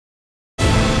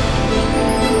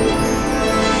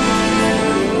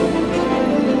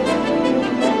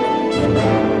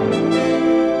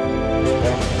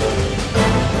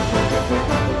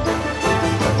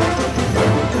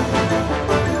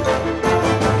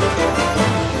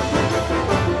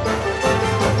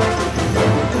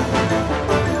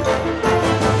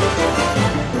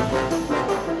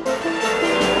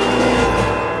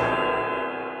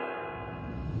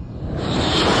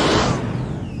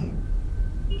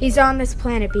He's on this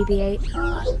planet,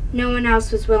 BB-8. No one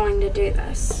else was willing to do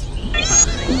this.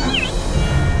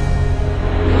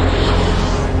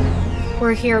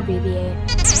 We're here,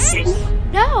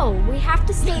 BB-8. No, we have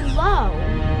to stay low.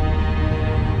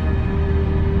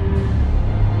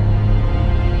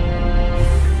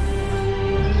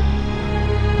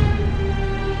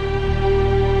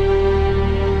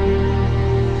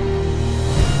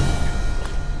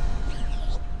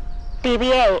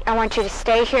 BB-8, I want you to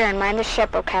stay here and mind the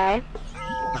ship, okay?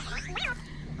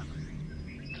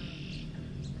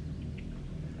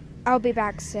 I'll be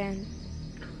back soon.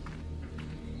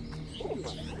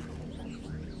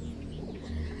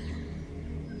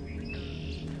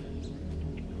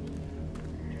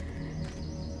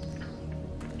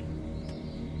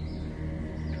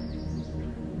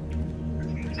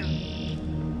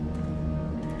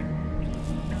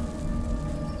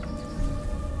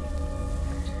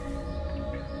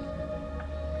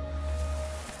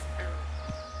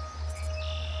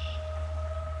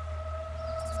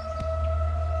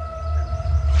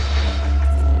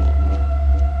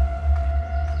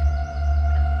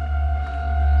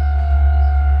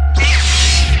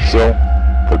 So,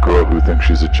 the girl who thinks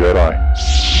she's a Jedi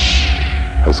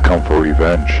has come for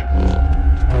revenge.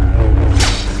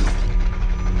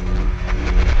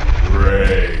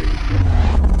 Rey.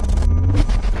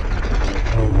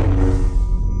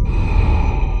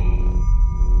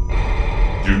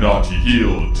 Do not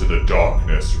yield to the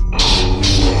darkness.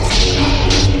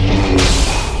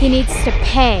 He needs to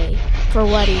pay for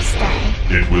what he's done.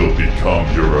 It will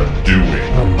become your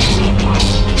undoing.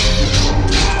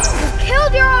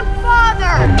 Killed your own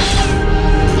father!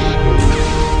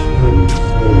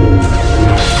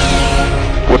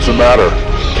 What's the matter?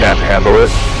 Can't handle it?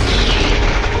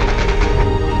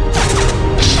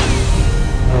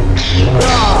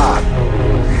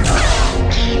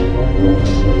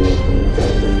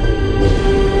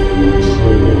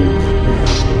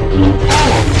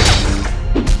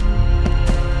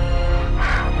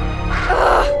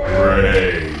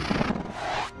 Rey.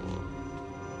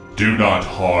 Do not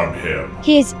harm him.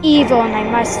 He is evil and I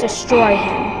must destroy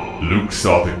him. Luke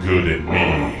saw the good in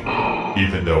me,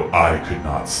 even though I could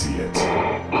not see it.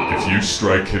 If you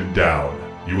strike him down,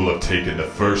 you will have taken the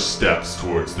first steps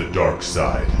towards the dark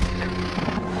side.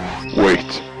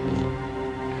 Wait.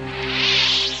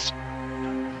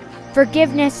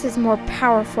 Forgiveness is more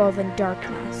powerful than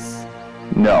darkness.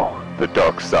 No, the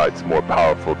dark side's more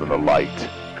powerful than the light.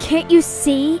 Can't you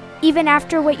see? Even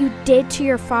after what you did to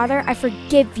your father, I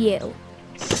forgive you.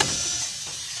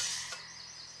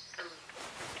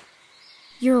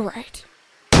 You're right.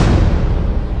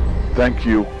 Thank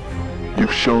you.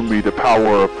 You've shown me the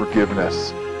power of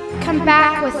forgiveness. Come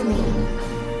back with me.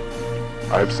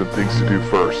 I have some things to do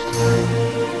first.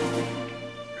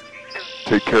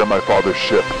 Take care of my father's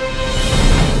ship.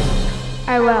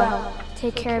 I will.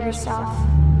 Take care of yourself.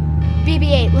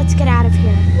 BB-8, let's get out of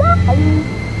here.